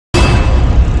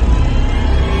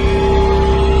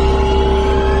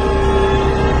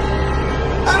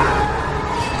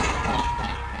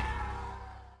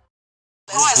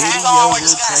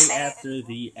after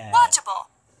the ad. Watchable.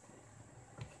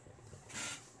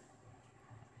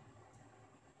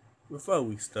 Before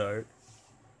we start,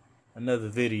 another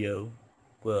video.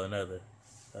 Well, another.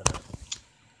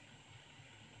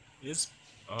 It's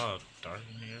dark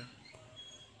in here.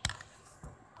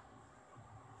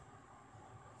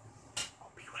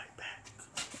 I'll be right back.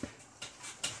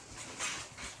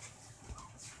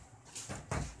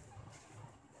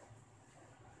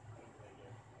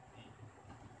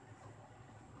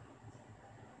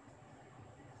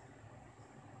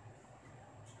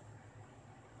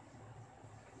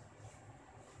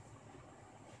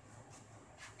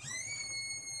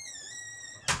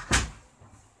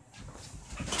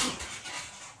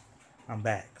 I'm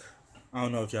back. I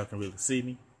don't know if y'all can really see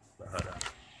me, but hold on.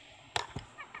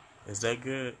 Is that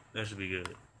good? That should be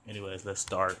good. Anyways, let's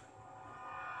start.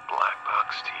 Black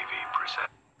Box TV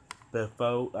presents.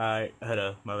 Before I hold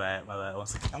up, my bad. One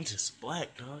second. I'm just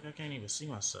black, dog. I can't even see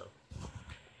myself.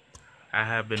 I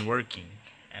have been working,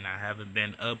 and I haven't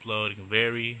been uploading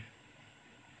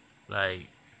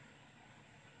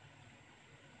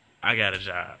I got a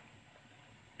job,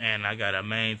 and I gotta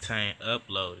maintain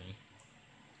uploading,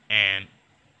 and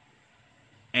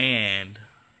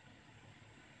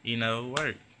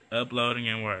work. Uploading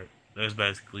and work. That's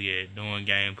basically it. Doing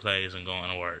gameplays and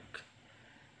going to work.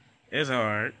 It's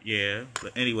hard, yeah.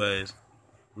 But anyways,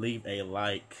 leave a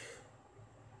like.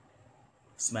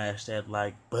 Smash that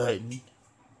like button.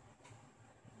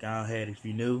 Go ahead if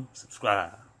you're new,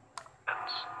 subscribe.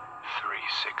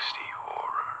 360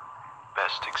 horror.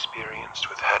 Best experienced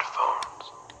with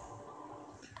headphones.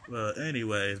 Well,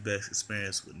 anyways, best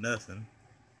experience with nothing.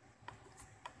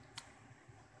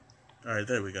 Alright,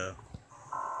 there we go.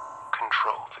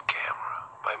 Control the camera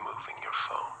by moving your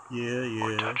phone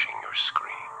or Yeah. touching your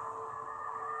screen.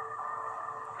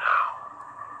 Now,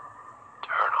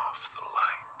 turn off the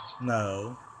lights.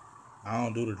 No. I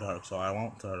don't do the dark, so I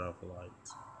won't turn off the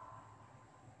lights.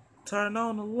 Turn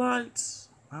on the lights.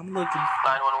 I'm looking.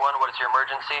 911, what is your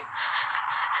emergency?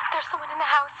 There's someone in the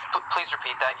house. Please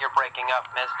repeat that. You're breaking up,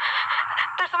 miss.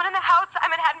 There's someone in the house. I'm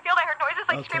in Haddonfield. I heard noises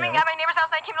like Okay. screaming at my neighbor's house,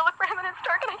 and I came to look for him, and it's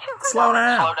dark, and I can't find Slow him.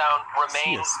 down. Slow down. Remain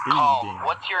See a speed calm. demon.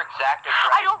 What's your exact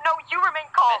address? I don't know. You remain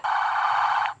calm.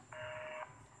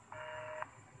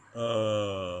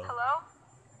 Hello?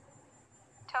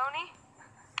 Tony?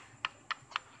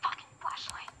 Fucking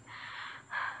flashlight.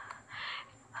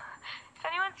 If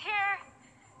anyone's here,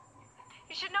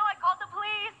 you should know I called the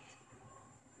police.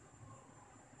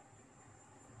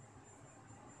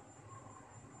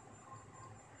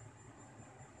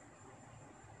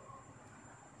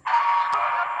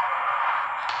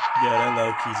 Yeah, that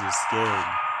low key just scared me.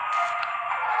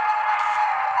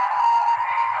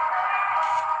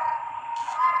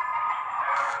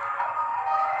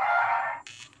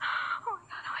 Oh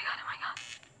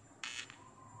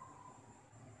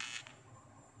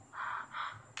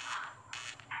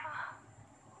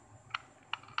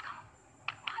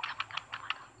my god.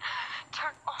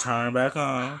 Come on. Turn back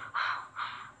on.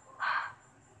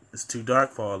 It's too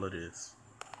dark for all of this.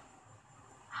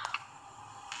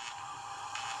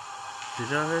 Did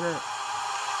y'all hear that?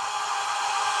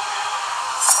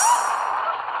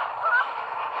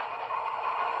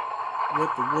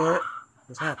 What the what?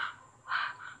 What's happening?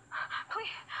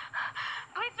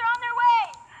 Police are on their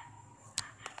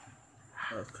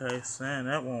way. Okay, saying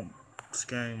that won't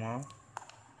scare him off.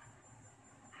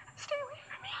 Stay away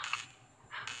from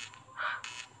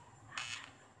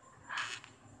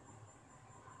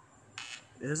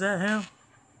me. Is that him?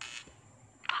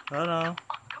 Hold on.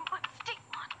 Come on, stay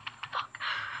on. Fuck.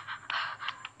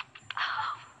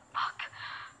 Oh, fuck.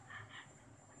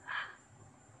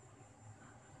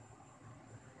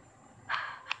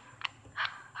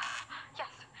 Yes.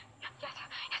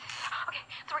 Okay,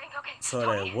 it's working. Okay. So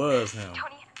Tony, that was him.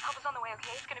 Tony, help is on the way,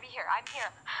 okay? It's gonna be here. I'm here.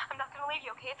 I'm not gonna leave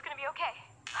you, okay? It's gonna be okay.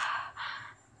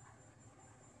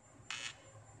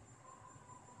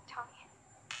 Tony.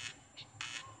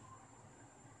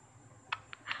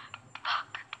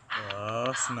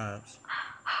 Oh, snaps.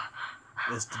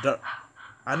 It's the dark.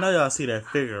 I know y'all see that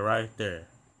figure right there.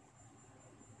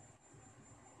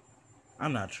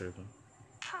 I'm not tripping.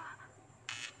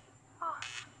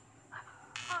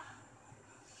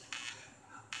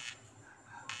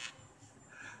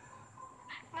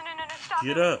 No, stop.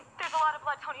 Get up. There's a lot of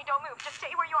blood, Tony. Don't move. Just stay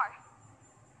where you are.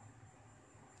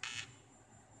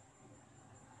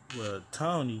 Well,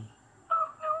 Tony. No.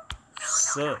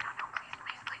 Suck. Please.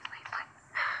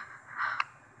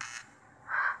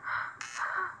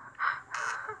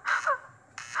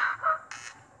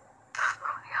 Oh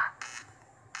my god.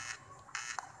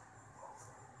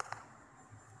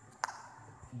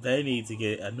 They need to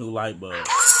get a new light bulb.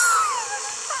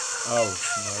 Oh,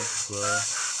 no, bro.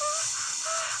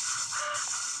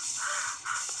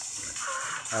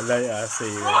 I see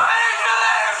you. Why did you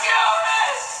let him kill me?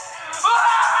 I'm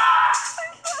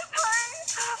so sorry.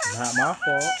 Not my fault.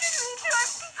 I didn't mean to.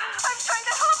 I'm trying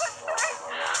to help. I'm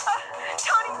sorry.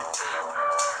 Tony.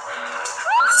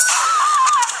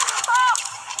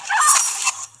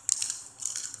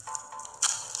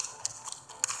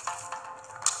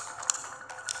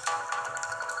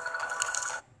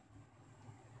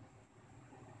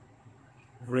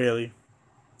 Really?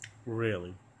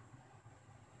 Really?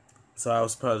 So I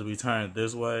was supposed to be turned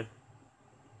this way?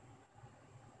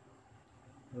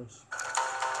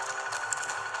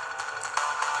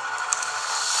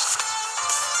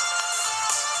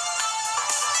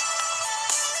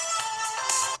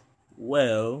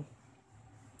 Well,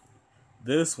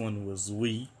 this one was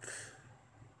weak.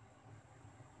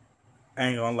 I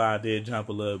ain't gonna lie, I did jump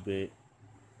a little bit.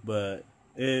 But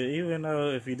even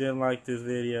though if you didn't like this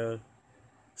video,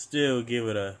 still give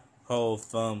it a whole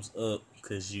thumbs up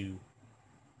because you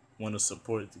want to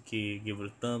support the kid. Give it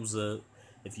a thumbs up.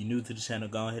 If you're new to the channel,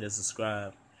 go ahead and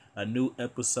subscribe. A new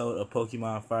episode of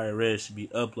Pokemon Fire Red should be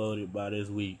uploaded by this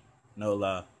week. No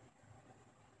lie.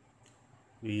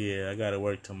 Yeah, I gotta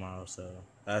work tomorrow, so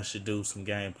I should do some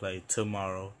gameplay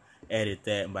tomorrow. Edit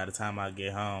that, and by the time I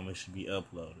get home, it should be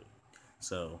uploaded.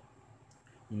 So,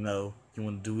 you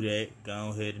want to do that, go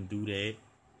ahead and do that.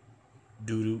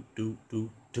 Do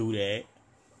that.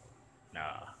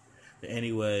 Nah. But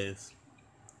anyways,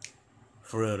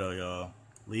 for real though, y'all,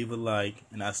 leave a like,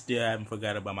 and I still haven't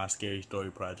forgot about my scary story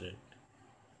project.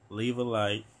 Leave a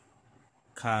like,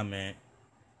 comment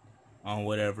on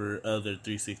whatever other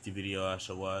 360 video I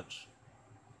should watch.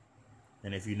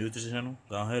 And if you're new to the channel,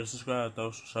 go ahead and subscribe,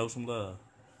 though. Show some love.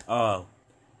 Oh,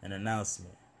 an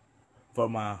announcement. For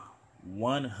my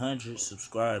 100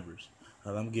 subscribers,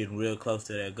 because I'm getting real close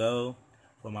to that goal.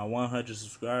 For my 100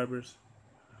 subscribers,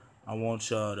 I want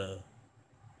y'all to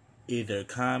either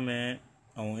comment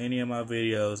on any of my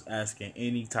videos asking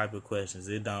any type of questions.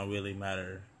 It don't really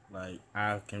matter. Like,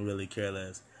 I can really care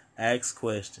less. Ask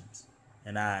questions,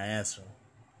 and I answer them.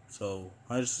 So,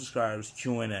 100 subscribers,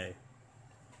 Q&A.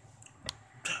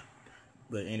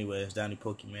 But anyways, Donnie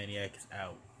Pokemaniac is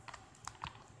out.